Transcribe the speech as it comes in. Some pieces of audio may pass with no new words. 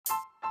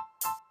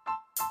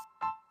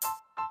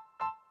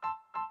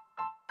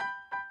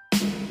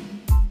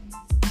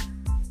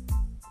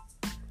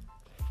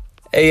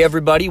Hey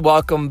everybody,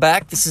 welcome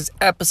back. This is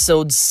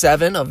episode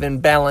 7 of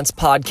Imbalance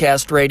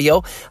Podcast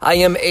Radio. I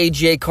am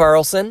AJ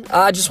Carlson.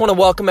 I just want to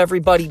welcome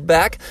everybody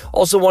back.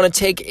 Also want to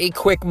take a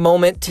quick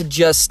moment to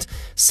just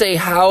say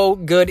how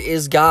good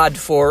is God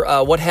for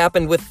what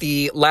happened with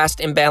the last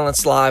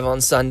Imbalance Live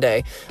on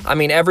Sunday. I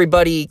mean,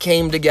 everybody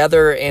came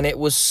together and it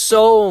was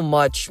so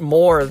much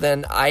more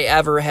than I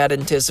ever had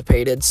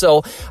anticipated.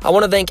 So I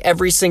want to thank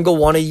every single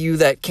one of you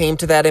that came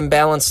to that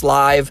Imbalance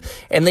Live,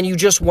 and then you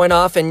just went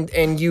off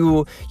and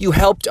you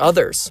helped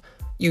others.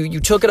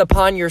 You took it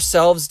upon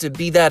yourselves to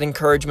be that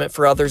encouragement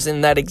for others,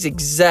 and that is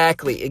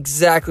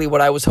exactly what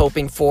I was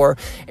hoping for,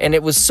 and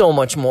it was so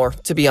much more,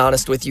 to be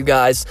honest with you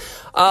guys.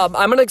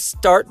 I'm going to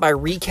start by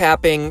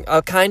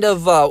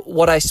recapping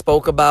what I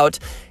spoke about.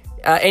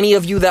 Any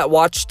of you that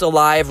watched the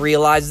live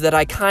realized that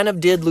I kind of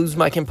did lose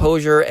my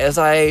composure, as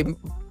I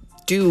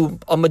do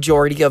a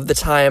majority of the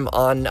time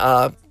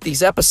on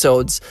these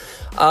episodes.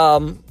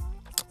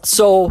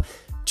 So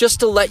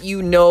just to let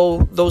you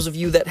know, those of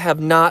you that have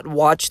not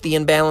watched the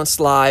Imbalance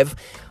Live,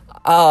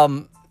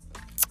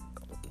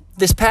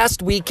 this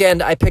past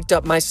weekend I picked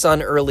up my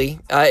son early.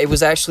 It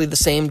was actually the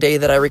same day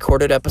that I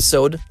recorded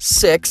episode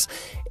 6,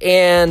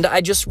 and I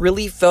just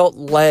really felt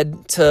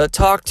led to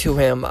talk to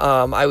him.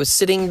 I was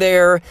sitting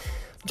there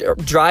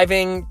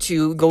driving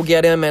to go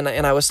get him, and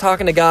I was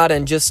talking to God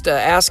and just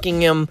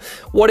asking him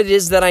what it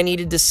is that I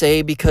needed to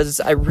say, because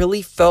I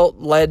really felt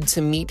led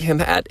to meet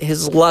him at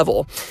his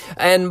level,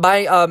 and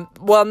by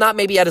not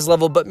maybe at his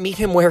level, but meet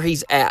him where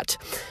he's at,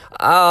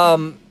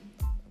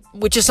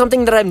 which is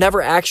something that I've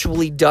never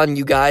actually done,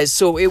 you guys.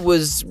 So it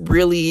was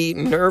really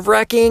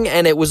nerve-wracking,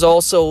 and it was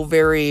also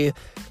very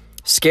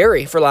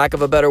scary, for lack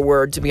of a better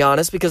word, to be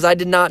honest, because I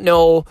did not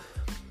know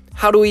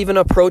how to even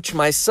approach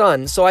my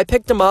son. So I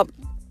picked him up,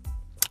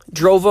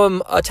 drove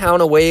him a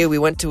town away. We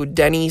went to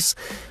Denny's.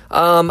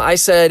 I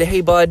said, hey,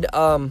 bud,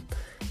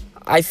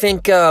 I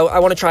think I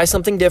want to try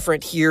something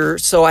different here.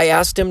 So I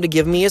asked him to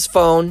give me his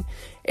phone,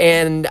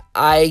 and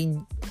I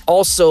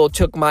also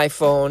took my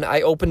phone.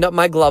 I opened up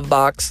my glove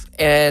box,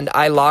 and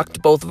I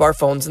locked both of our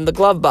phones in the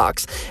glove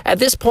box. At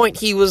this point,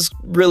 he was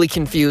really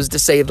confused, to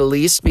say the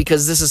least,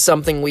 because this is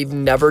something we've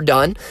never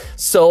done.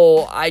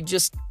 So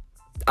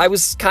I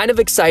was kind of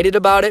excited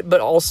about it, but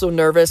also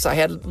nervous. I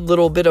had a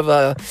little bit of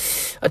a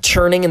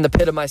churning in the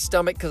pit of my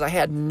stomach, because I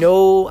had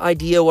no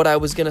idea what I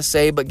was going to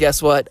say, but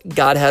guess what?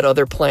 God had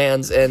other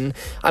plans, and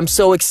I'm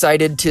so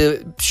excited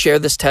to share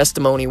this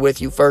testimony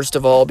with you, first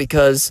of all,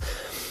 because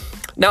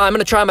now I'm going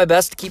to try my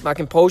best to keep my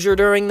composure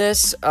during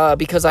this,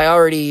 because I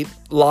already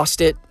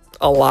lost it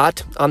a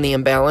lot on the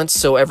imbalance.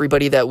 So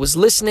everybody that was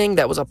listening,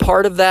 that was a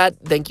part of that,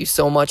 thank you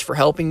so much for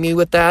helping me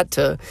with that,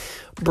 to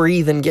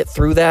breathe and get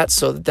through that,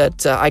 so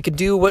that I could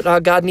do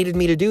what God needed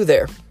me to do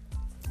there.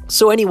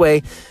 So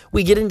anyway,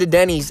 we get into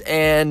Denny's,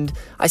 and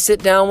I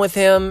sit down with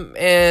him,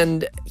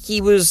 and he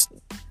was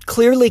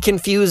clearly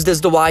confused as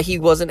to why he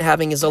wasn't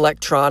having his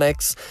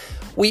electronics.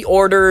 We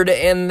ordered,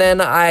 and then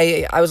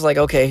I was like,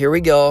 okay, here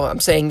we go. I'm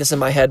saying this in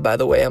my head, by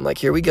the way. I'm like,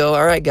 here we go.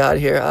 All right, God,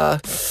 here,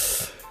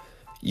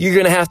 you're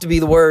going to have to be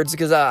the words,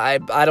 because I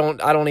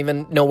don't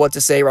even know what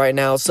to say right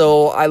now.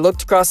 So I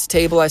looked across the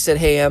table. I said,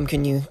 hey,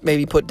 can you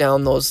maybe put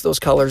down those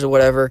colors or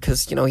whatever?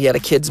 Because, he had a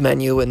kid's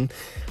menu and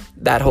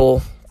that whole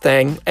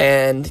thing.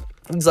 And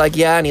he's like,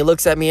 yeah. And he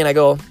looks at me, and I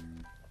go,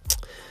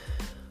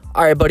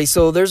 all right, buddy,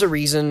 so there's a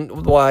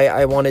reason why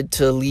I wanted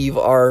to leave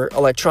our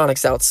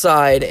electronics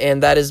outside,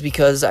 and that is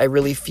because I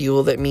really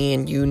feel that me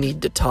and you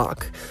need to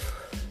talk.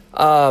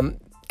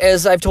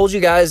 As I've told you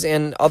guys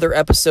in other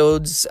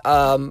episodes,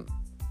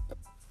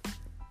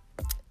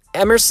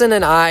 Emerson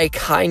and I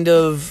kind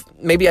of,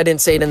 maybe I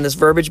didn't say it in this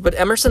verbiage, but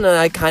Emerson and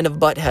I kind of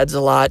butt heads a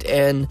lot,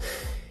 and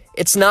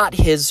it's not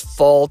his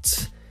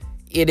fault.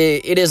 It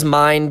is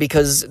mine,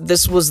 because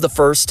this was the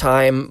first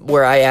time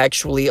where I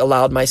actually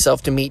allowed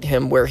myself to meet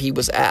him where he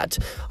was at.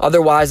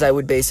 Otherwise, I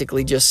would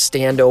basically just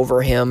stand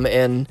over him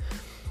and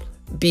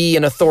be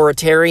an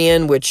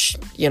authoritarian, which,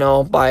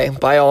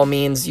 by all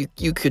means,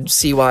 you could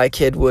see why a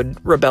kid would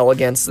rebel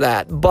against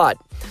that. But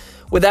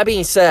with that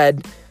being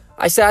said,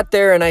 I sat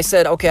there and I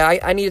said, okay,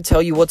 I need to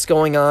tell you what's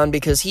going on,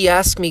 because he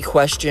asked me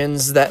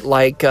questions that,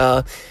 like,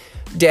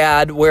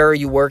 Dad, where are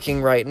you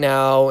working right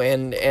now?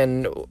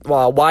 And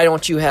well, why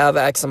don't you have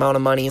X amount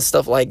of money and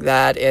stuff like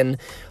that? And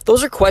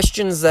those are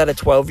questions that a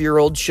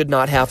 12-year-old should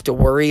not have to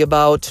worry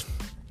about.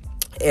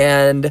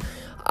 And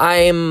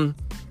I'm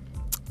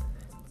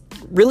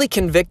really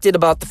convicted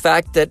about the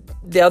fact that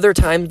the other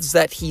times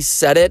that he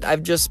said it,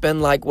 I've just been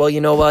like, well, you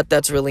know what?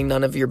 That's really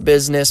none of your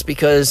business,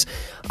 because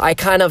I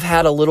kind of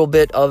had a little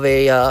bit of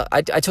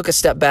I took a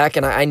step back,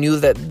 and I knew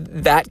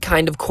that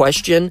kind of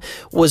question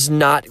was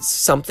not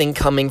something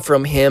coming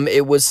from him.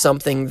 It was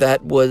something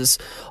that was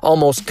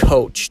almost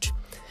coached.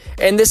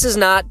 And this is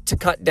not to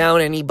cut down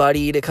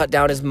anybody, to cut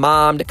down his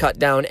mom, to cut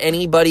down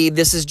anybody.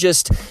 This is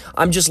just,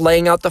 I'm just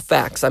laying out the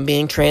facts. I'm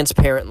being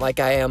transparent like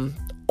I am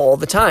all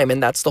the time,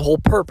 and that's the whole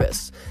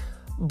purpose.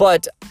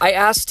 But I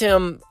asked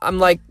him, I'm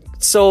like,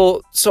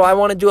 So I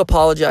wanted to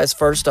apologize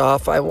first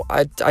off.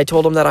 I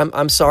told him that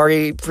I'm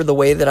sorry for the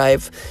way that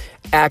I've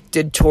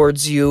acted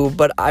towards you,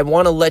 but I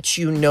want to let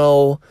you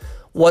know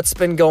what's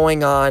been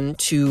going on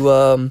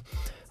to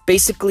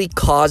basically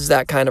cause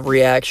that kind of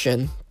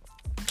reaction.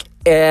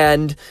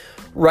 And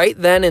right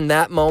then in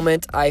that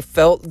moment, I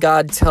felt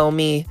God tell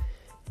me,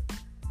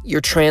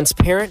 you're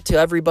transparent to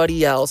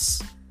everybody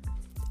else.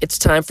 It's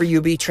time for you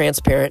to be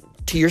transparent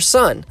to your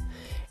son.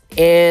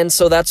 And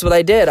so that's what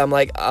I did. I'm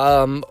like,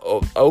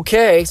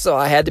 okay. So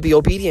I had to be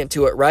obedient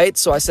to it, right?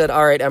 So I said,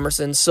 all right,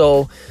 Emerson,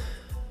 so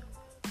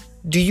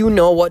do you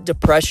know what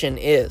depression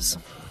is?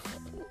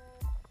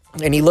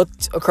 And he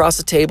looked across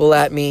the table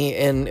at me,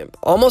 and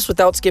almost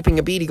without skipping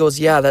a beat, he goes,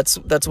 yeah,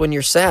 that's when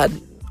you're sad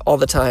all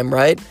the time,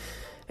 right?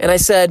 And I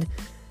said,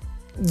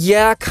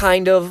 yeah,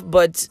 kind of,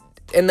 but...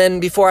 And then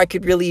before I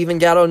could really even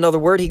get out another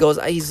word, he goes,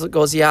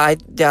 yeah,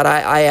 Dad,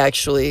 I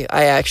actually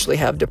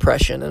have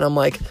depression. And I'm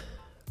like,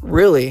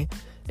 really?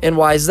 And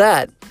why is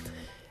that?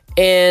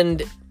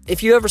 And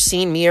if you ever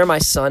seen me or my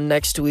son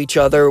next to each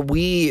other,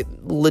 we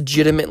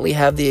legitimately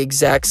have the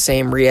exact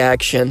same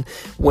reaction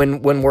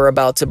when we're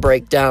about to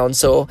break down.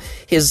 So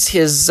his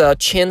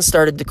chin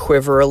started to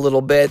quiver a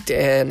little bit,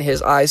 and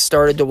his eyes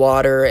started to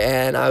water,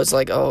 and I was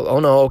like, oh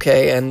no,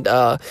 okay. And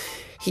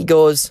he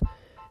goes,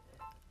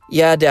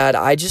 yeah, Dad,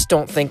 I just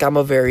don't think I'm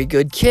a very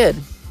good kid.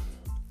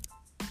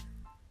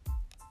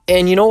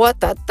 And you know what?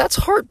 That's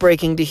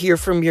heartbreaking to hear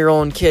from your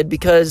own kid,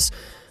 because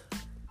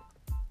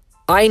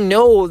I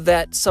know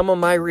that some of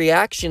my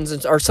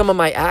reactions or some of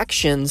my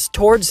actions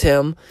towards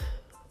him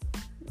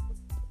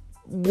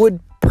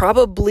would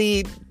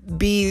probably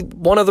be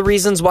one of the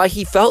reasons why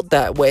he felt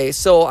that way.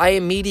 So I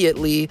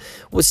immediately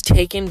was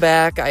taken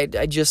back.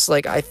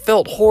 I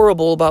felt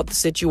horrible about the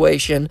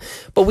situation,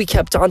 but we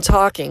kept on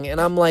talking. And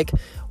I'm like,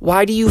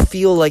 why do you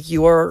feel like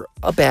you are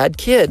a bad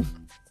kid?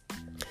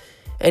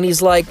 And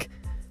he's like,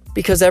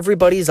 because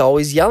everybody's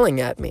always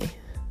yelling at me,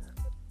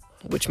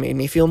 which made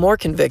me feel more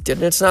convicted.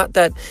 And it's not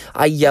that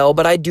I yell,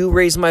 but I do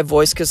raise my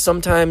voice, because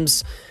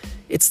sometimes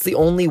it's the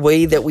only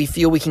way that we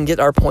feel we can get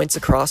our points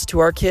across to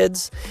our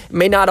kids. It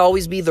may not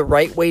always be the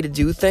right way to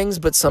do things,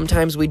 but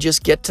sometimes we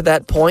just get to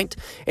that point,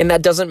 and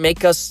that doesn't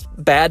make us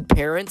bad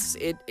parents.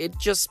 It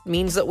just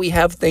means that we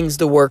have things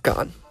to work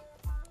on.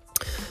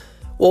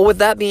 Well, with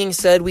that being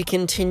said, we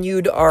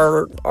continued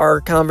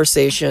our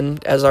conversation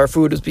as our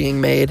food was being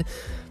made.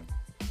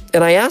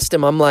 And I asked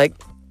him, I'm like,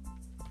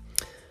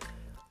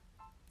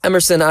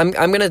 Emerson, I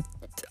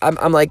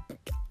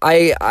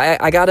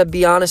gotta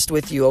be honest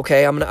with you,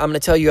 okay? I'm gonna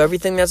tell you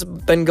everything that's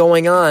been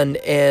going on,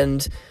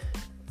 and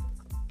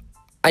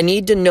I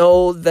need to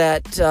know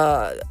that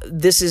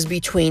this is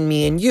between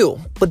me and you.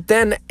 But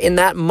then in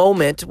that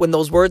moment, when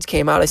those words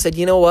came out, I said,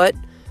 you know what?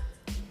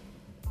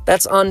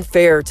 That's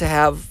unfair to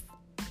have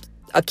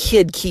a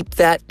kid keep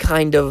that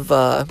kind of,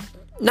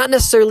 not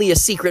necessarily a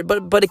secret,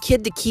 but a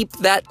kid to keep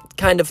that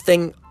kind of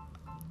thing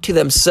to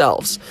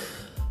themselves.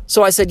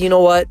 So I said, you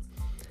know what?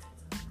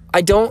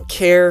 I don't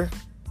care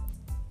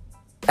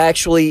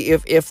actually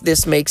if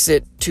this makes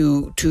it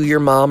to your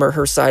mom or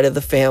her side of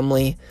the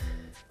family,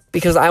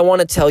 because I want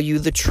to tell you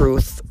the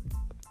truth,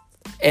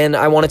 and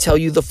I want to tell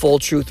you the full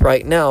truth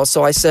right now.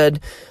 So I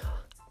said,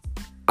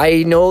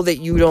 I know that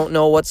you don't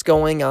know what's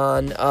going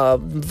on.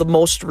 The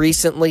most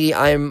recently,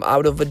 I'm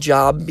out of a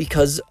job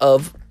because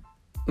of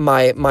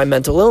my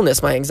mental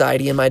illness, my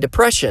anxiety, and my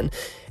depression.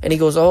 And he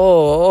goes,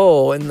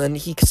 oh, and then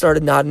he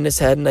started nodding his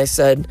head, and I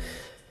said,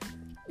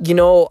 you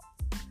know,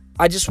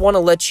 I just want to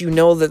let you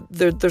know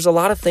that there's a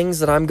lot of things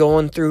that I'm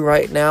going through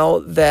right now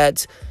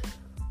that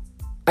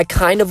I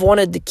kind of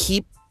wanted to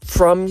keep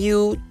from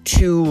you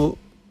to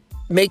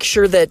make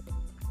sure that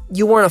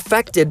you weren't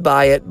affected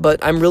by it, but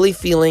I'm really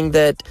feeling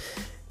that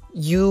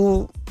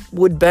you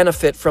would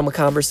benefit from a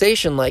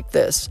conversation like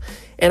this.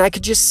 And I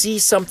could just see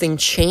something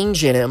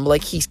change in him.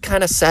 Like, he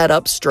kind of sat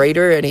up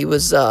straighter, and he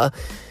was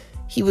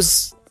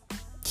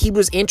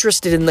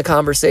interested in the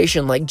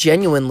conversation, like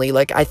genuinely.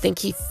 Like, I think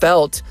he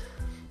felt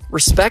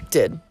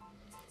respected.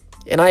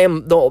 And I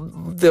am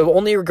the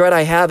only regret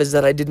I have is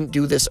that I didn't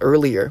do this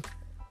earlier.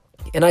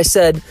 And I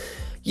said,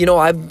 you know,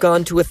 I've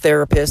gone to a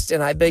therapist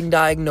and I've been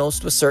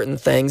diagnosed with certain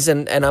things,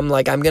 and I'm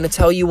like, I'm going to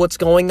tell you what's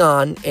going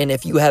on, and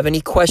if you have any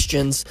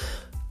questions,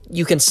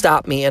 you can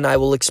stop me and I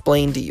will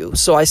explain to you.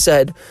 So I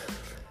said,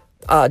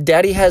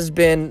 Daddy has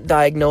been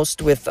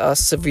diagnosed with a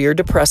severe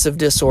depressive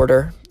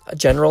disorder, a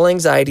general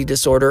anxiety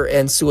disorder,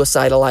 and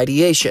suicidal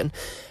ideation.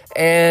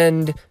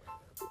 And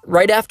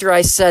right after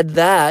I said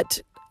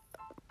that,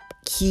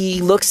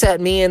 he looks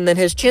at me, and then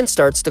his chin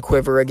starts to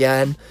quiver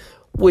again,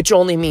 which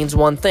only means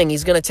one thing.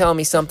 He's going to tell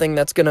me something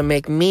that's going to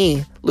make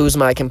me lose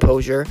my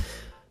composure.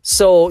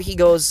 So he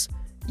goes,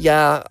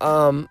 yeah,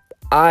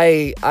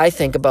 I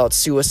think about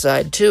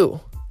suicide too.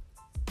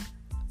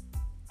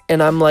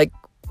 And I'm like,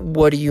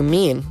 what do you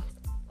mean?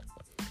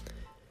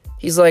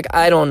 He's like,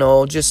 I don't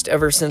know, just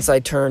ever since I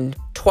turned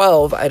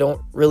 12, I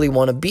don't really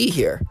want to be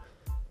here.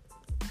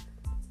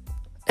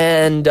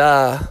 And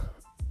I'm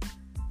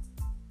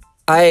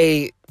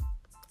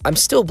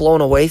still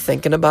blown away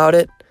thinking about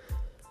it.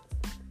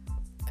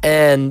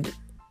 And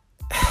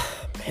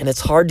man,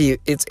 it's hard to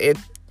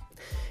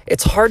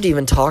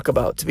even talk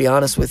about, to be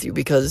honest with you,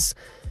 because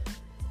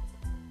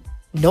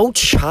no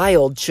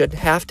child should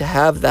have to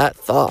have that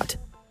thought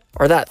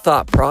or that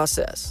thought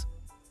process.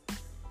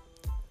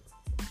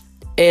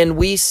 And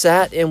we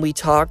sat and we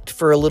talked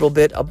for a little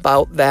bit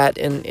about that,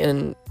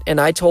 and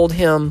I told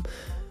him,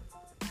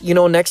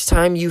 next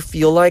time you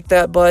feel like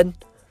that, bud,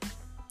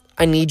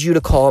 I need you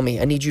to call me.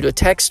 I need you to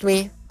text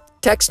me.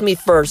 Text me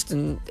first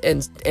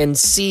and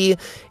see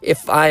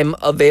if I'm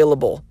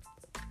available.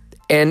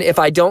 And if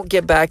I don't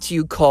get back to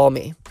you, call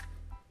me.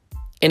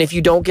 And if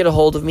you don't get a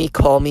hold of me,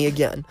 call me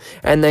again.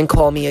 And then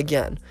call me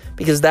again.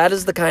 Because that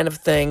is the kind of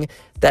thing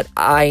that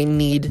I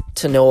need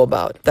to know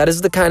about. That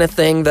is the kind of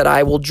thing that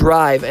I will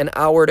drive an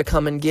hour to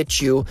come and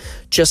get you,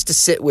 just to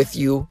sit with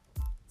you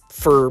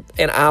for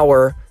an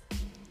hour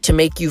to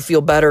make you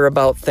feel better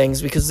about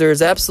things. Because there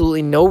is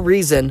absolutely no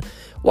reason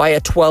why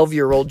a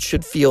 12-year-old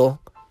should feel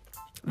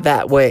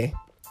that way.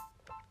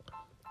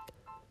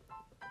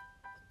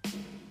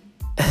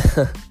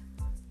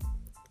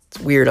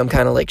 It's weird. I'm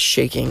kind of like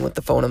shaking with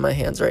the phone in my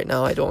hands right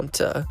now.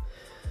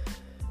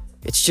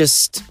 It's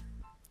just,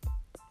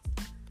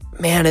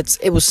 man,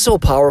 it was so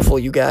powerful,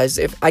 you guys.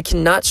 I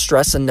cannot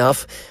stress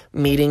enough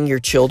meeting your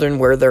children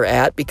where they're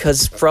at,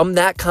 because from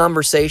that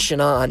conversation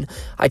on,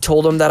 I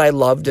told him that I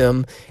loved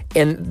him,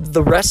 and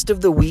the rest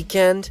of the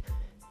weekend,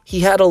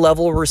 he had a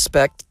level of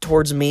respect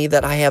towards me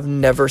that I have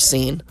never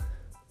seen.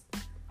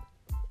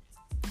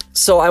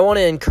 So I want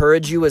to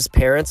encourage you as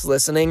parents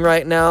listening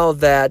right now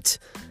that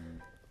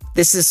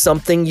this is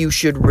something you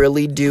should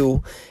really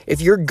do.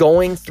 If you're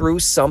going through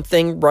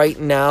something right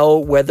now,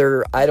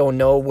 whether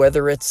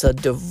it's a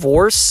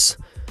divorce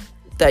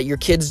that your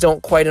kids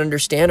don't quite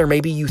understand, or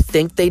maybe you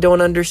think they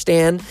don't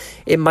understand,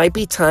 it might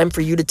be time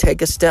for you to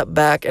take a step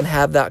back and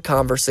have that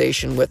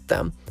conversation with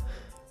them.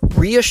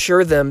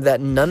 Reassure them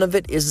that none of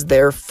it is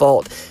their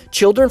fault.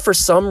 Children, for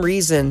some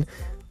reason,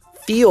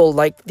 feel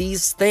like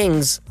these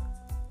things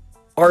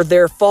are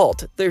their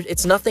fault.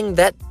 It's nothing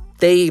that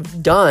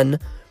they've done,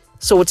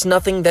 so it's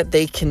nothing that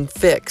they can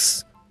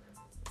fix.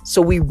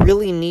 So we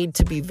really need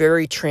to be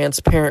very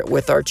transparent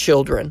with our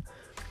children.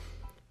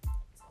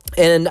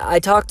 And I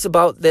talked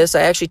about this.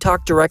 I actually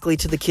talked directly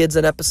to the kids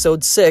in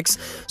episode 6,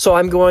 so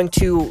I'm going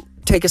to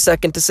take a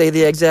second to say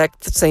the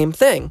exact same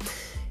thing.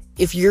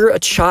 If you're a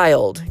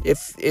child,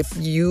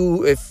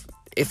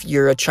 if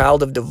you're a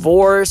child of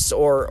divorce,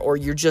 or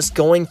you're just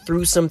going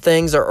through some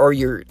things, or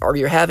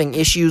you're having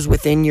issues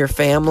within your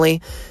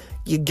family,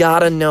 you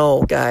gotta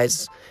know,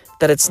 guys,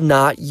 that it's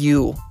not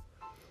you.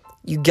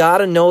 You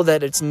gotta know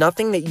that it's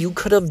nothing that you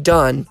could have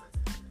done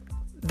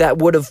that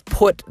would have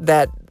put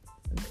that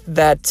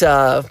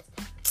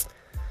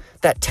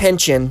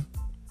tension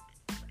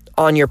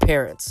on your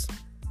parents.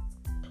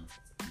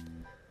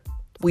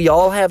 We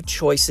all have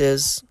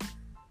choices,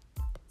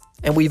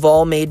 and we've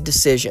all made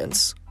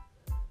decisions.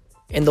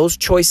 And those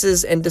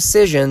choices and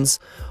decisions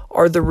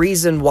are the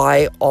reason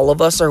why all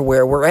of us are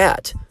where we're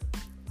at.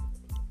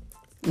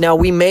 Now,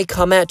 we may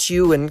come at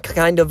you and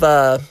kind of,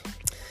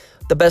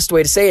 the best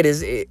way to say it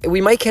is,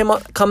 we might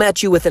come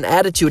at you with an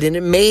attitude, and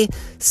it may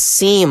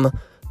seem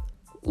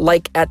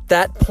like at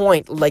that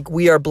point, like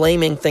we are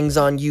blaming things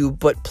on you,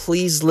 but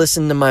please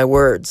listen to my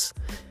words.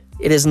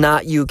 It is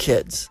not you,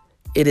 kids.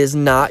 It is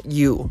not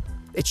you.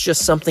 It's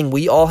just something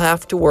we all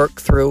have to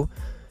work through.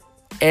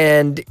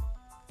 And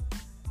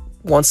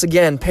once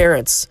again,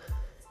 parents,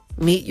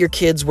 meet your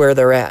kids where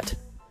they're at.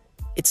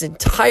 It's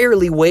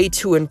entirely way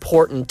too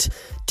important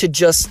to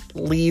just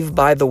leave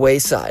by the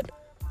wayside.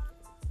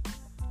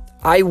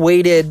 I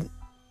waited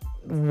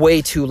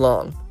way too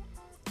long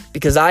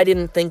because I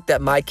didn't think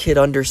that my kid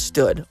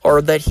understood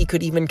or that he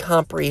could even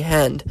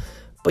comprehend.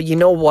 But you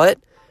know what?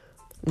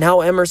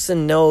 Now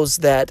Emerson knows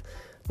that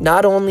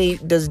not only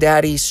does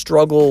daddy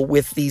struggle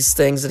with these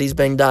things that he's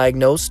been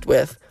diagnosed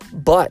with,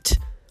 but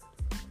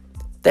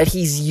that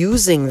he's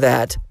using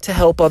that to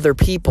help other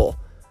people.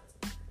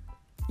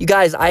 You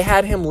guys, I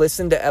had him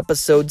listen to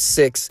episode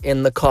 6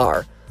 in the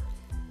car.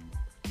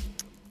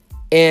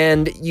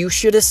 And you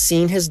should have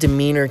seen his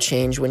demeanor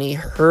change when he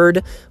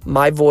heard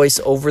my voice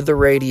over the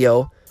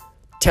radio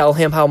tell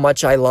him how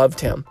much I loved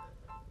him.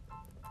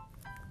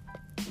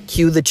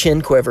 Cue the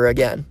chin quiver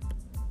again.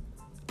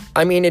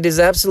 I mean, it is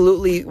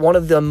absolutely one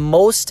of the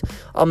most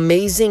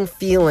amazing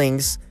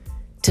feelings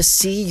to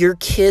see your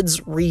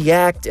kids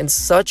react in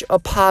such a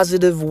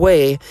positive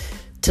way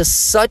to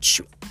such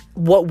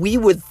what we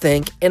would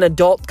think an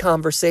adult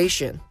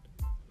conversation.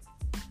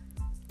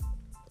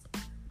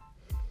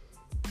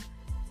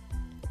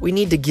 We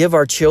need to give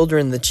our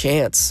children the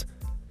chance.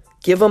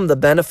 Give them the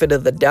benefit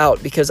of the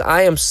doubt, because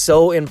I am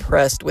so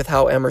impressed with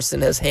how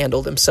Emerson has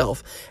handled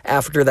himself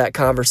after that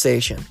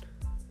conversation.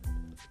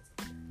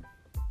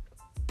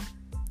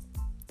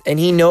 And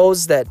he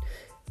knows that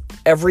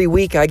every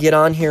week I get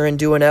on here and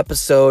do an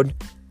episode,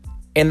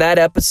 and that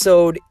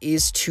episode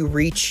is to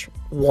reach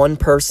one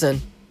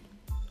person.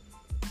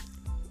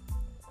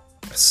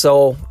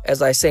 So,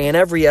 as I say in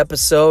every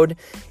episode,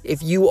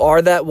 if you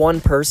are that one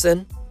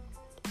person,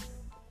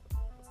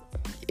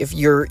 if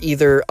you're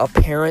either a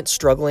parent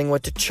struggling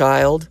with a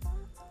child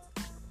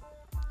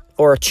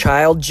or a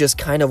child just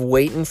kind of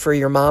waiting for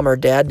your mom or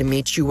dad to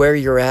meet you where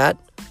you're at,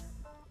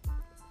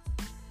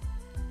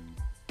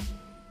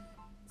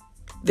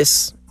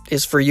 this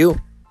is for you.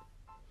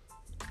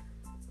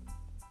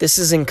 This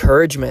is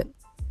encouragement.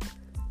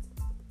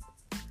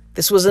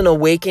 This was an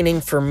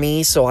awakening for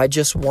me, so I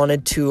just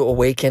wanted to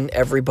awaken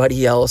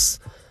everybody else.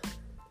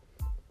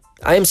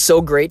 I am so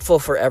grateful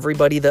for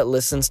everybody that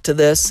listens to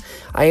this.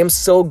 I am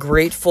so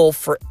grateful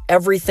for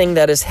everything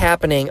that is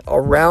happening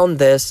around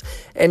this.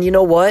 And you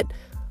know what?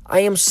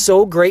 I am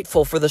so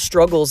grateful for the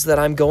struggles that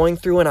I'm going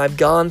through and I've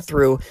gone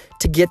through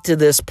to get to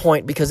this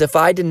point, because if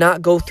I did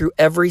not go through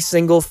every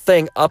single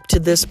thing up to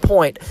this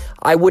point,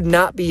 I would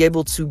not be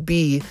able to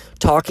be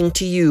talking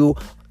to you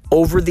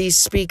over these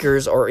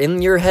speakers or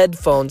in your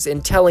headphones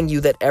and telling you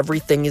that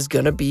everything is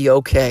going to be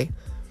okay.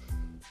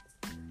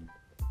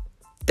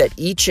 That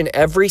each and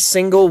every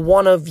single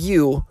one of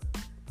you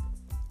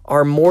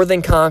are more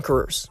than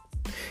conquerors.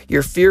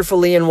 You're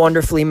fearfully and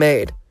wonderfully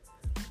made.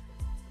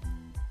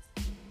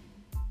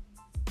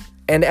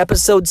 And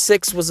episode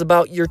 6 was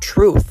about your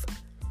truth.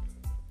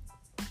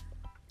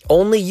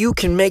 Only you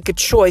can make a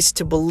choice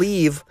to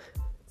believe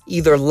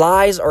either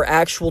lies or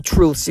actual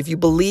truths. If you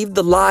believe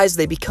the lies,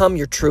 they become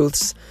your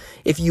truths.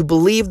 If you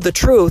believe the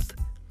truth,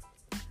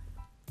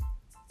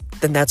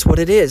 then that's what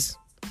it is.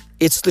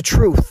 It's the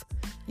truth.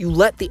 You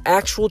let the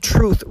actual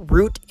truth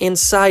root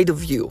inside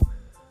of you.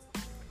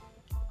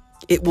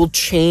 It will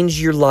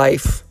change your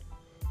life.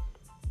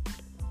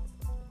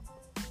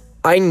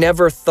 I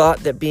never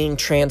thought that being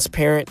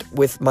transparent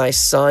with my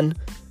son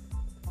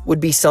would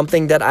be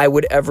something that I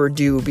would ever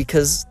do,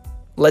 because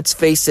let's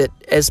face it,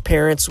 as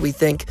parents, we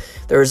think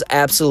there is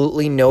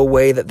absolutely no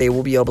way that they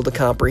will be able to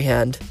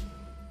comprehend.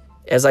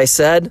 As I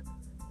said,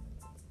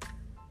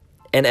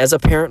 and as a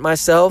parent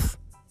myself,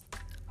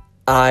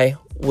 I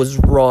was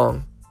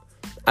wrong.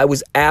 I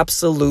was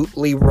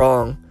absolutely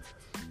wrong.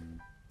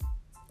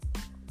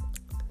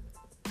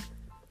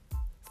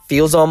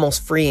 Feels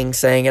almost freeing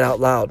saying it out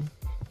loud.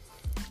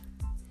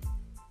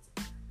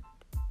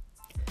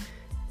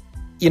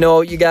 You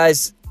know, you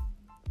guys,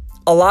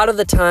 a lot of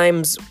the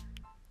times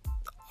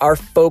our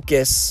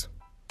focus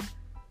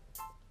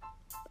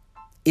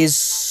is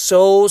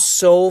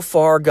so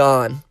far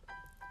gone.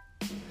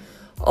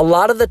 A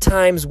lot of the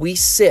times we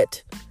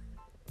sit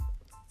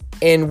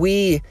and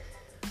we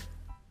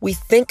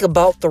think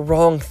about the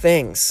wrong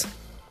things.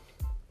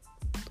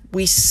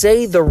 We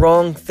say the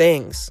wrong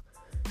things.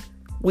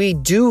 We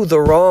do the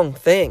wrong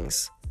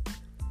things.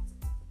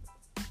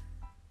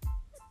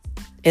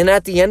 And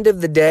at the end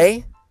of the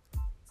day,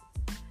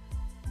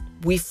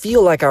 we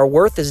feel like our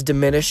worth is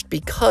diminished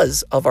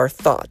because of our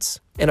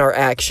thoughts and our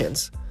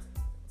actions.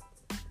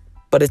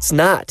 But it's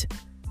not.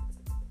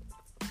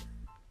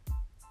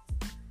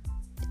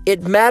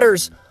 It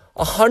matters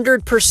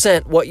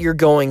 100% what you're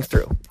going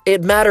through.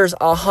 It matters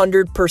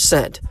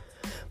 100%.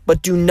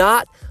 But do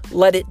not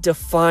let it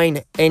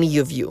define any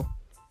of you.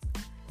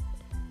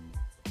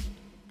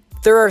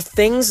 There are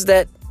things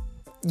that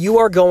you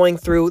are going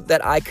through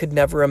that I could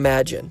never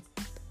imagine.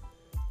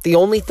 The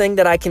only thing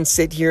that I can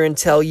sit here and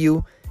tell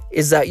you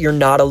is that you're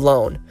not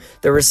alone.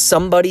 There is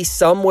somebody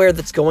somewhere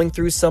that's going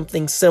through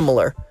something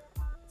similar.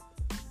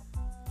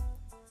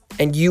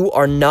 And you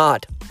are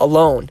not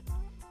alone.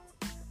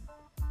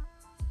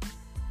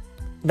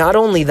 Not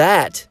only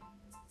that,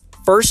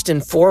 first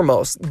and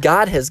foremost,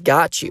 God has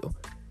got you.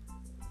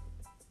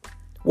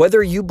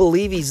 Whether you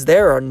believe He's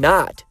there or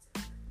not,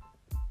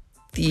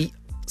 the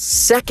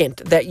second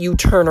that you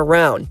turn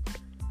around,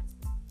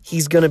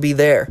 He's going to be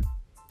there.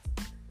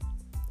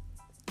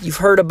 You've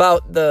heard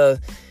about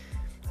the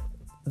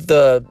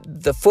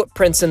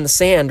footprints in the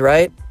sand,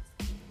 right?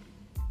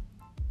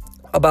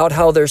 About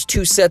how there's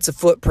two sets of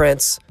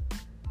footprints,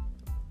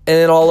 and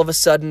then all of a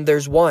sudden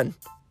there's one.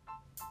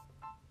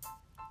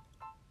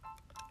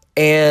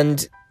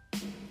 And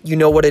you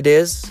know what it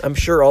is? I'm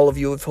sure all of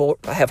you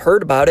have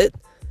heard about it,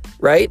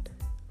 right?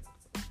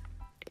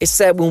 It's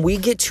that when we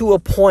get to a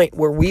point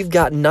where we've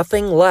got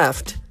nothing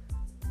left,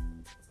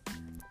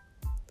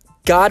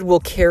 God will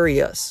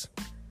carry us.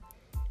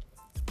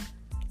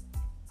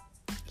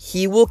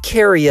 He will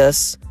carry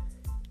us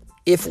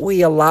if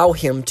we allow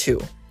Him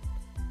to.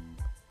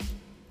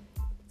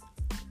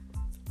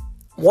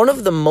 One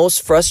of the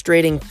most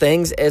frustrating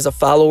things as a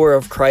follower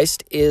of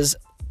Christ is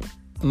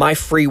my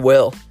free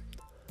will.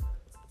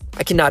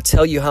 I cannot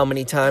tell you how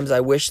many times I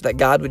wish that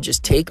God would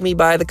just take me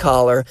by the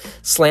collar,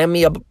 slam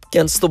me up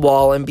against the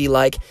wall, and be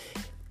like,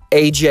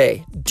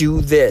 AJ, do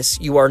this.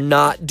 You are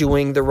not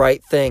doing the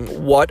right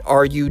thing. What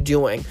are you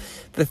doing?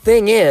 The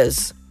thing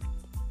is,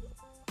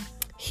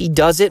 He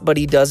does it, but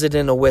He does it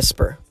in a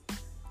whisper.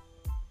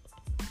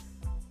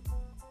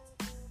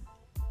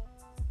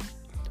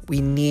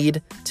 We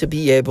need to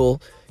be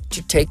able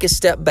to take a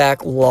step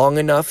back long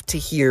enough to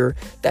hear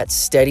that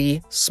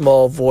steady,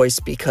 small voice,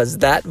 because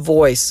that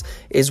voice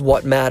is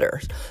what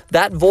matters.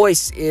 That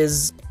voice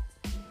is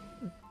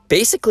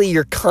basically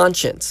your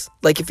conscience.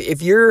 Like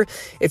if you're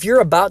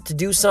about to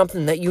do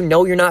something that you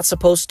know you're not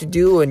supposed to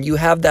do, and you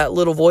have that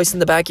little voice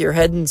in the back of your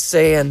head and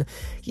saying,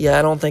 yeah,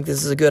 I don't think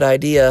this is a good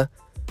idea.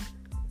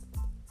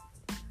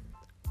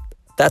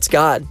 That's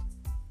God.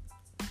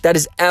 That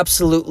is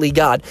absolutely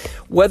God.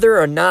 Whether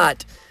or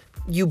not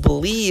you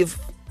believe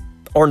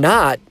or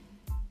not,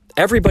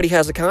 everybody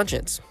has a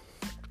conscience.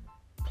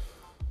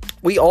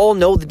 We all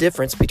know the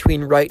difference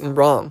between right and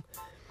wrong.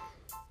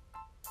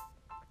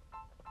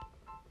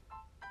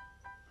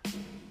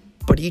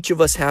 But each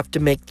of us have to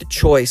make the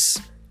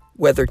choice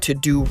whether to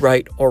do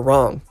right or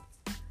wrong.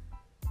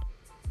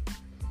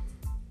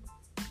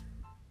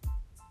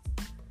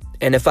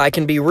 And if I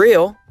can be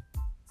real,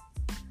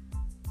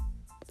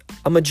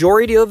 a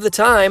majority of the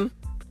time,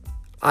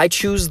 I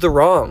choose the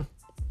wrong.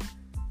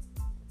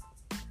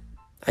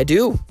 I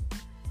do.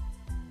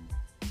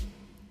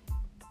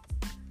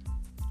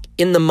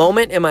 In the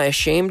moment, am I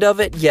ashamed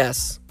of it?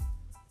 Yes.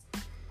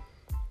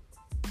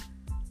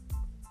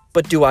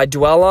 But do I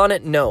dwell on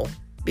it? No.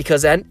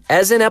 Because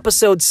as in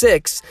episode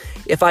 6,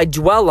 if I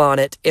dwell on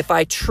it, if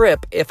I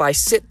trip, if I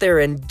sit there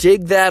and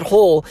dig that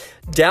hole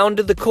down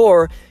to the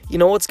core, you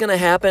know what's going to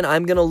happen?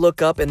 I'm going to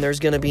look up and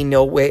there's going to be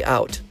no way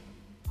out.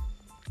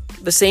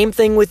 The same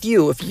thing with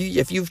you.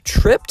 If you've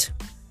tripped,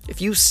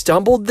 if you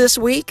stumbled this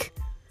week,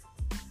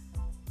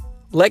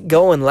 let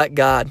go and let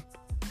God.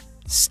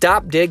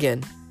 Stop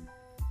digging.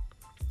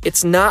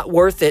 It's not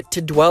worth it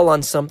to dwell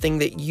on something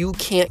that you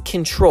can't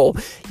control.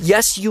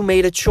 Yes, you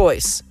made a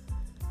choice,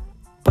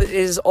 but it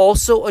is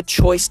also a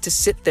choice to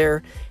sit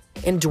there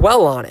and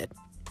dwell on it.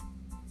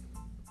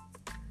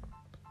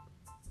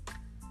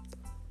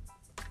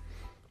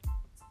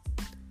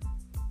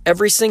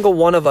 Every single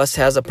one of us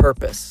has a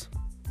purpose.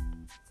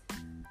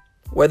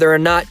 Whether or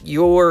not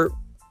you're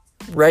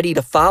ready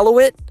to follow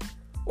it,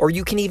 or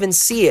you can even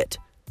see it,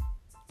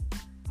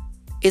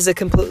 is a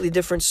completely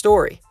different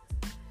story.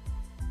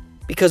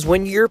 Because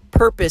when your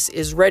purpose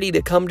is ready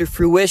to come to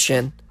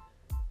fruition,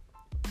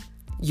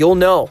 you'll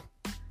know.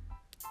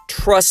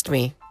 Trust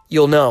me,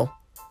 you'll know.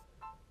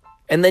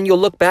 And then you'll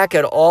look back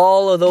at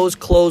all of those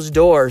closed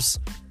doors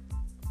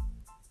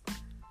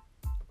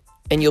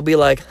and you'll be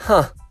like,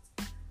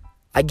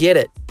 I get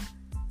it.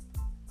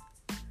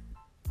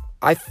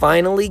 I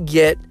finally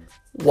get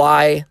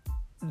why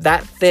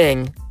that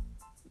thing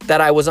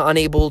that I was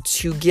unable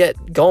to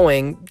get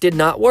going did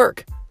not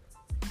work.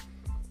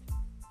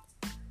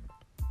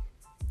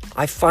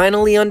 I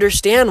finally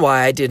understand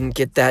why I didn't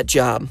get that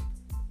job.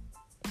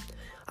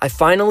 I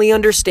finally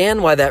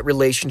understand why that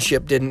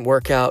relationship didn't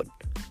work out.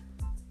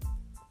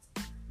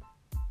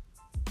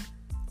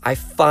 I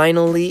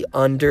finally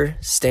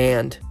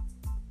understand.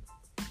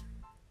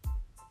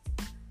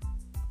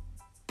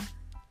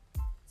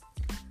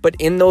 But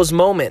in those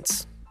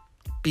moments,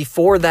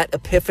 before that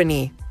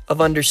epiphany of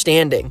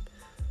understanding,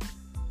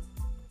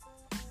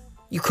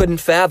 you couldn't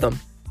fathom.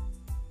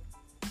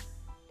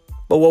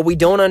 But what we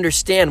don't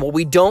understand, what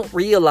we don't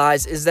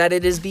realize is that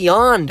it is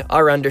beyond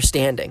our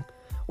understanding.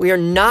 We are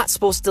not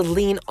supposed to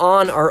lean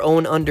on our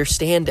own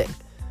understanding.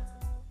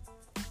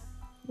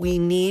 We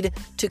need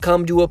to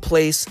come to a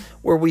place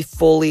where we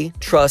fully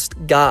trust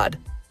God.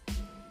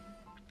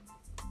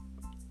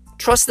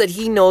 Trust that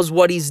He knows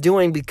what He's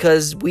doing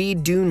because we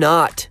do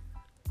not.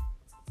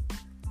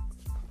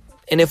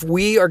 And if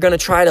we are going to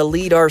try to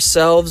lead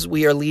ourselves,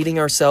 we are leading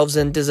ourselves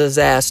into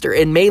disaster.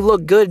 It may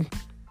look good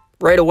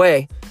right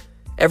away.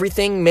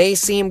 Everything may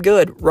seem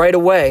good right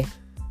away.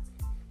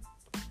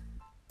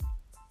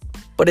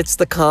 But it's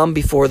the calm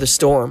before the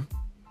storm.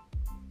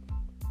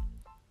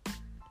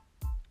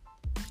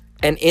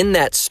 And in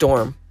that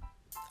storm,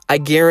 I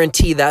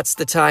guarantee that's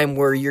the time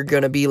where you're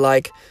going to be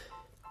like,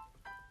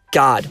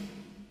 God,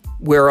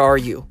 where are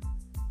you?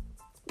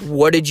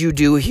 What did you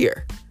do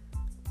here?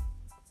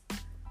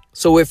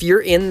 So if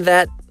you're in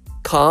that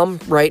calm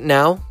right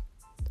now,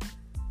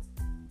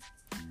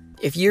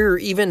 if you're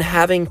even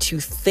having to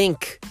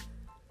think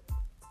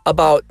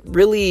about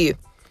really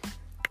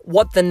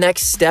what the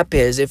next step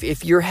is,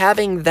 if you're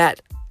having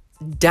that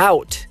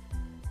doubt,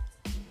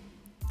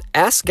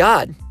 ask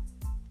God.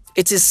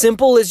 It's as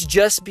simple as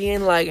just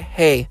being like,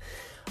 hey,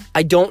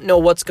 I don't know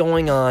what's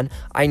going on.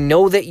 I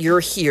know that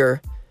you're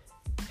here.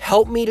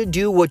 Help me to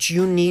do what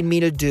you need me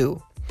to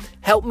do.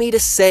 Help me to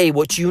say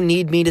what you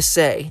need me to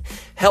say.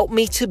 Help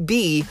me to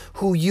be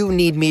who you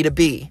need me to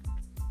be.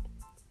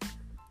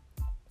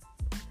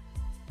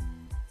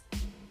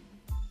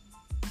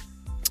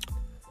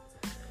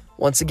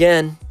 Once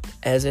again,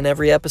 as in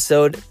every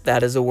episode,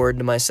 that is a word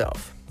to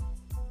myself.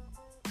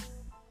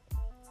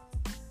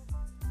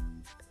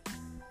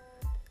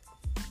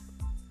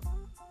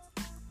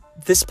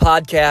 This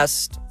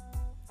podcast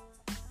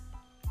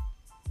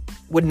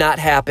would not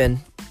happen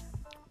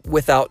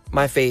without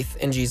my faith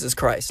in Jesus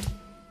Christ.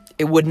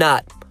 It would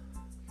not.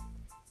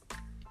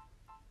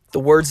 The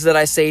words that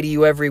I say to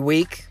you every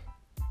week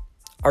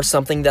are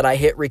something that I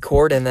hit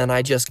record and then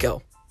I just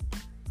go.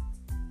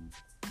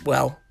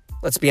 Well,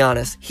 let's be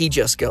honest, He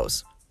just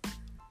goes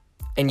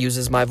and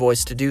uses my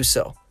voice to do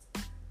so.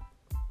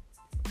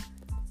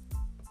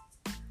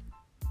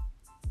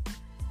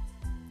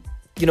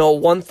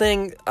 One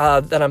thing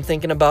that I'm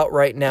thinking about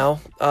right now,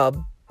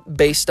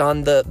 based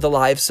on the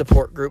live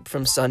support group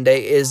from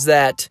Sunday, is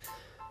that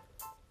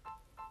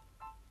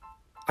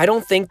I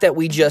don't think that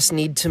we just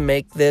need to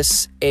make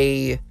this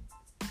a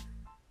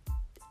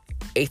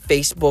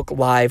Facebook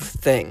Live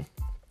thing.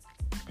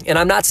 And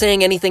I'm not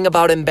saying anything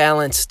about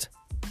Imbalanced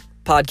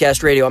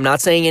Podcast Radio. I'm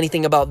not saying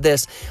anything about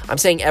this. I'm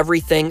saying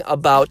everything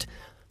about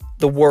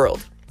the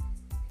world.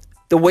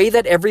 The way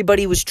that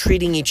everybody was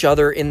treating each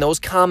other in those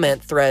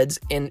comment threads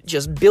and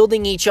just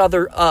building each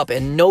other up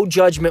and no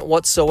judgment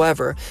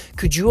whatsoever.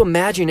 Could you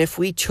imagine if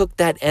we took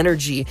that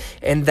energy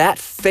and that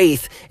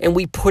faith and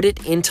we put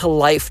it into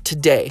life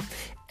today?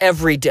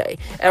 Every day,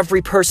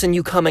 every person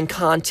you come in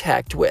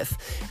contact with,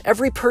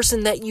 every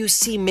person that you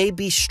see may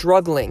be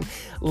struggling,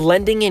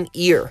 lending an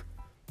ear.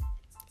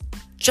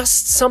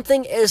 Just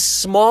something as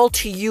small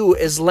to you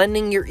as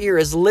lending your ear,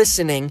 as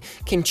listening,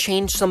 can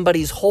change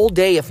somebody's whole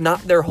day, if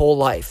not their whole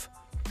life.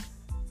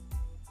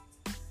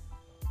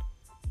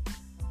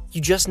 You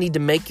just need to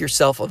make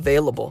yourself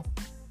available.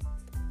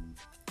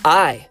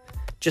 I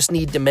just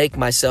need to make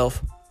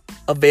myself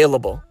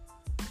available.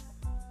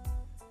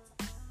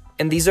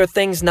 And these are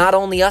things not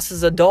only us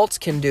as adults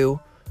can do,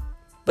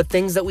 but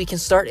things that we can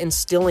start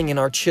instilling in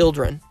our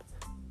children.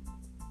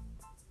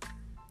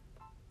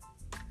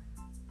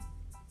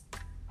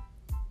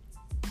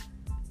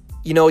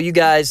 You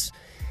guys,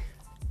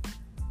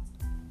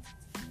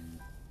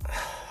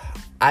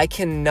 I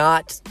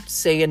cannot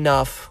say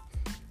enough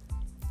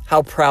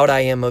how proud I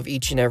am of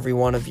each and every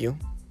one of you.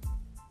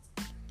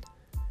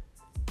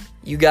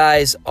 You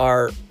guys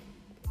are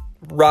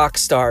rock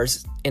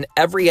stars in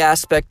every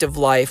aspect of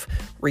life,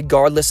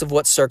 regardless of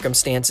what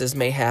circumstances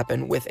may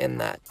happen within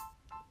that.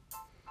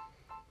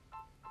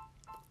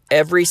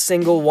 Every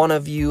single one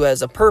of you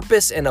has a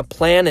purpose and a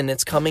plan, and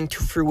it's coming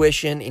to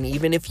fruition. And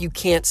even if you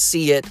can't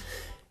see it,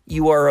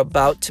 you are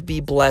about to be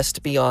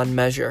blessed beyond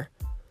measure.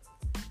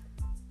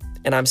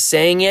 And I'm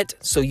saying it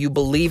so you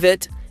believe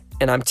it,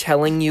 and I'm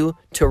telling you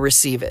to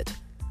receive it.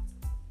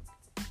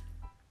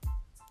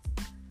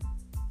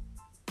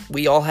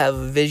 We all have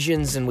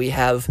visions and we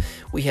have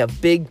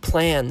big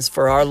plans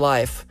for our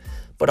life,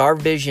 but our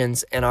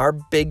visions and our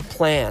big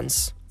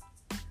plans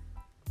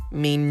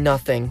mean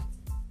nothing,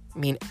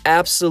 mean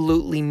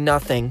absolutely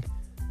nothing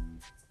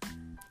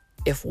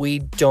if we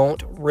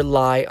don't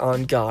rely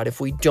on God, if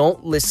we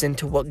don't listen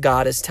to what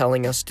God is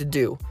telling us to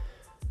do.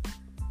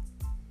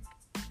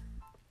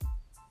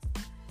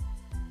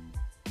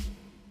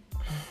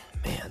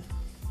 Man.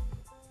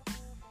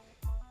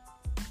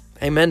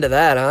 Amen to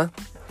that, huh?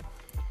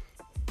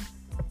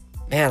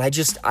 Man,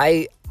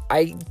 I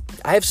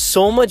have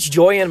so much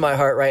joy in my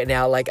heart right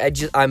now. Like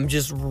I'm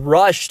just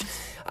rushed.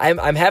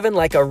 I'm having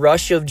like a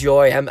rush of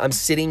joy. I'm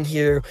sitting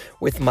here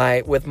with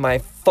my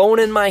phone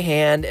in my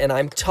hand and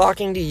I'm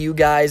talking to you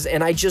guys,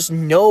 and I just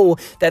know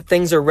that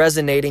things are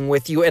resonating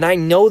with you, and I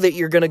know that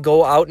you're going to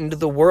go out into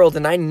the world,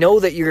 and I know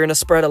that you're going to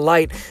spread a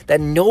light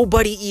that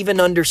nobody even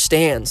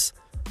understands.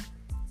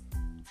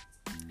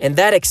 And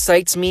that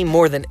excites me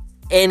more than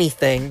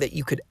anything that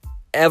you could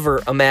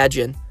ever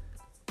imagine.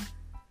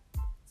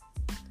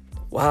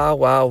 Wow,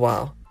 wow,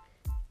 wow.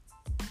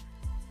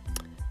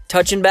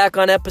 Touching back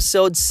on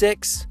episode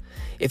 6,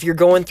 if you're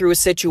going through a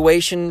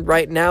situation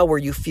right now where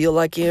you feel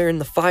like you're in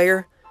the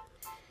fire,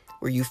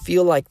 where you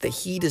feel like the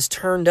heat is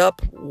turned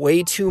up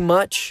way too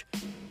much,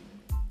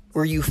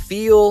 where you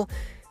feel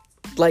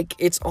like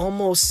it's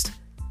almost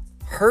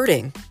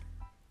hurting,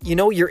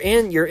 you're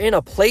in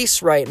a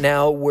place right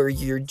now where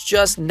you're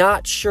just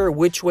not sure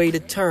which way to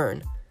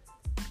turn.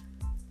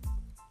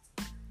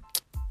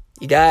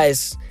 You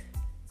guys,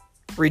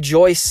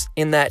 rejoice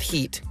in that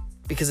heat,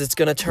 because it's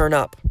going to turn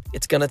up.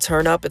 It's going to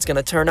turn up. It's going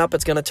to turn up.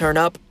 It's going to turn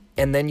up.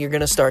 And then you're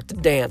going to start to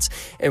dance.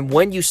 And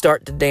when you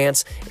start to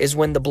dance is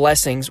when the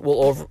blessings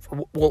will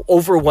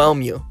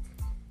overwhelm you.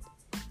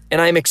 And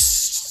I'm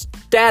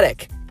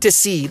ecstatic to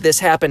see this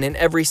happen in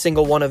every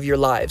single one of your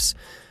lives.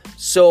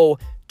 So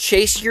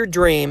chase your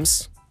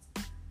dreams.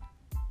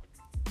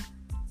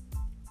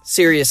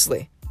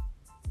 Seriously.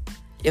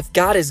 If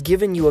God has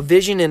given you a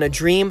vision and a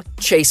dream,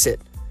 chase it.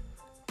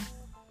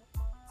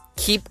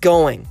 Keep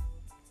going.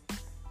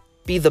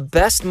 Be the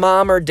best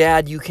mom or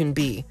dad you can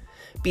be.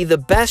 Be the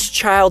best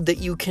child that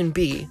you can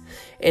be.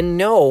 And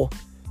know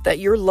that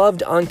you're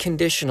loved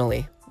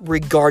unconditionally,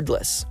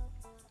 regardless.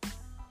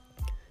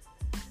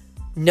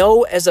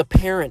 Know as a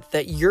parent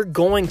that you're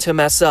going to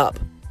mess up.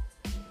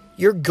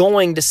 You're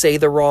going to say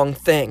the wrong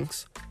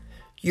things.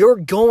 You're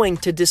going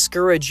to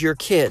discourage your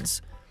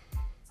kids.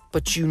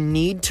 But you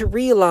need to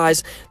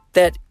realize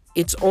that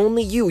it's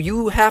only you.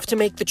 You have to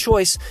make the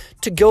choice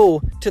to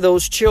go to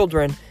those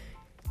children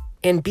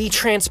and be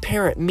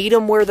transparent. Meet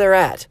them where they're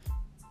at.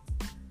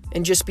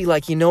 And just be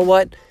like, you know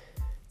what?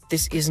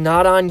 This is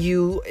not on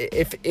you.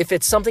 If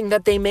it's something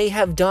that they may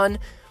have done,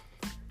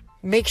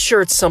 make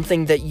sure it's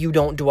something that you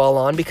don't dwell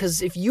on.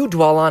 Because if you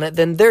dwell on it,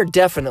 then they're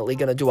definitely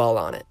going to dwell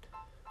on it.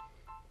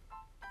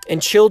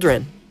 And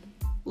children,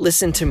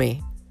 listen to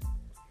me.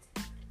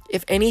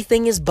 If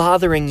anything is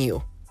bothering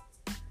you,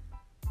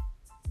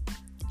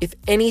 If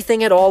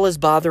anything at all is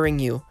bothering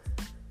you,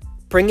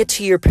 bring it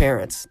to your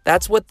parents.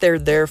 That's what they're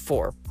there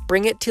for.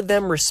 Bring it to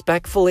them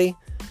respectfully.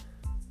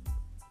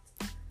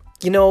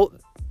 You know,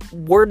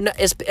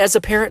 as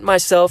a parent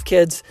myself,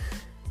 kids,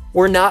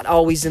 we're not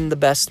always in the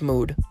best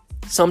mood.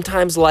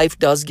 Sometimes life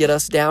does get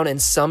us down,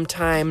 and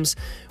sometimes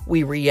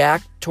we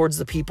react towards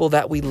the people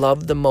that we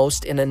love the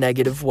most in a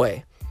negative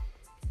way.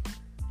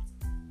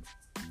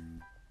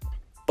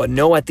 But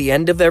know at the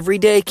end of every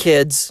day,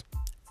 kids,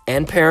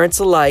 and parents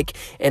alike,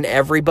 and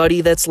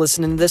everybody that's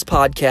listening to this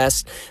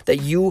podcast, that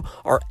you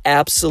are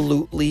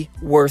absolutely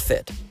worth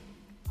it.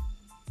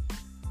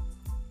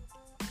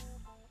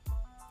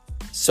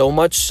 So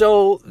much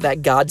so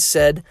that God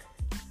said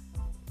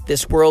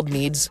this world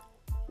needs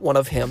one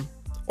of him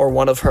or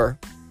one of her.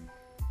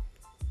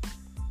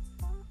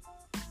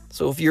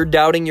 So if you're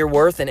doubting your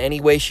worth in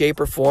any way, shape,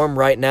 or form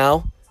right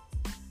now,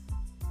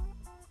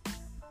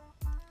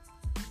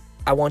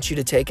 I want you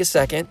to take a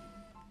second,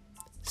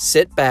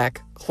 sit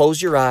back,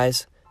 close your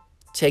eyes,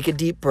 take a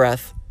deep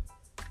breath,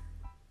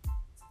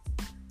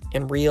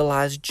 and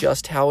realize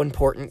just how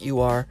important you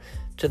are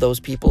to those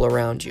people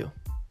around you.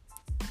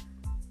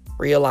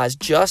 Realize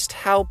just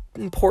how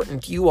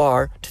important you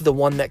are to the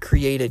one that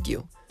created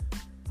you.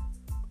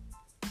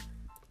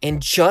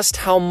 And just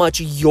how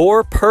much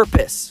your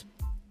purpose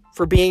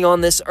for being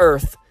on this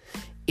earth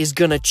is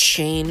going to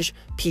change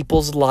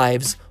people's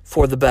lives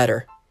for the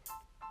better.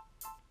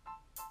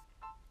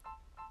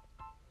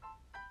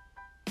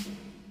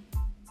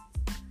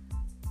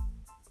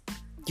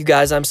 You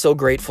guys, I'm so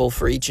grateful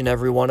for each and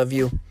every one of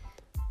you.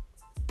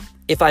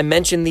 If I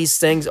mention these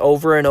things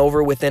over and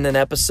over within an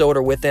episode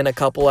or within a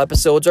couple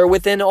episodes or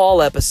within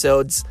all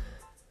episodes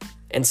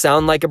and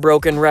sound like a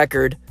broken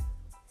record,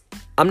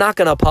 I'm not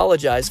going to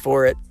apologize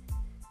for it.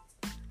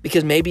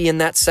 Because maybe in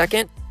that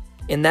second,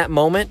 in that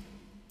moment,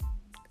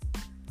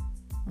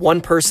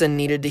 one person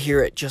needed to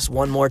hear it just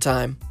one more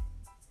time.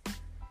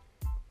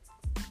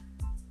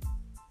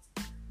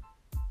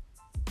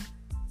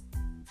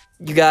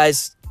 You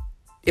guys,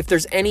 if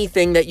there's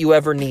anything that you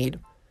ever need,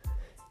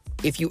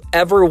 if you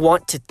ever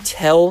want to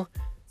tell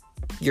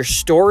your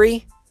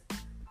story,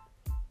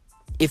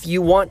 if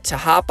you want to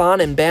hop on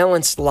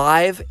Imbalanced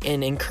Live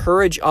and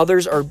encourage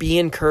others or be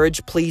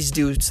encouraged, please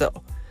do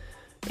so.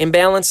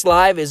 Imbalanced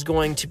Live is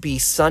going to be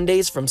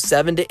Sundays from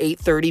 7 to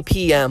 8:30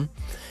 p.m.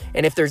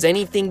 And if there's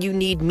anything you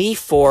need me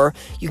for,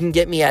 you can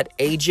get me at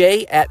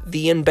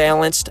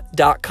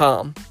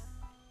aj@theimbalanced.com.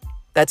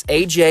 That's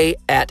aj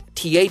at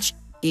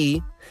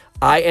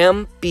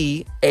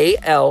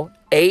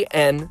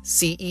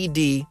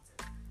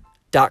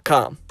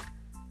theimbalanced.com.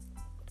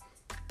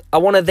 I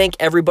want to thank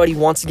everybody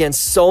once again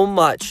so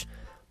much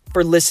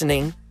for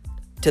listening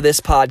to this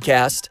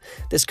podcast.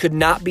 This could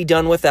not be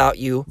done without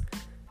you.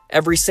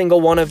 Every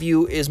single one of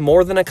you is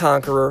more than a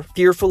conqueror,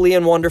 fearfully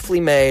and wonderfully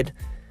made.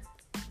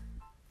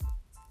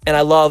 And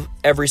I love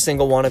every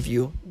single one of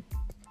you.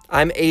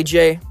 I'm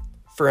AJ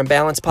for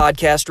Imbalanced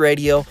Podcast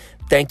Radio.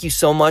 Thank you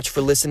so much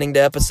for listening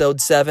to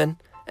episode 7,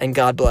 and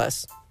God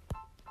bless.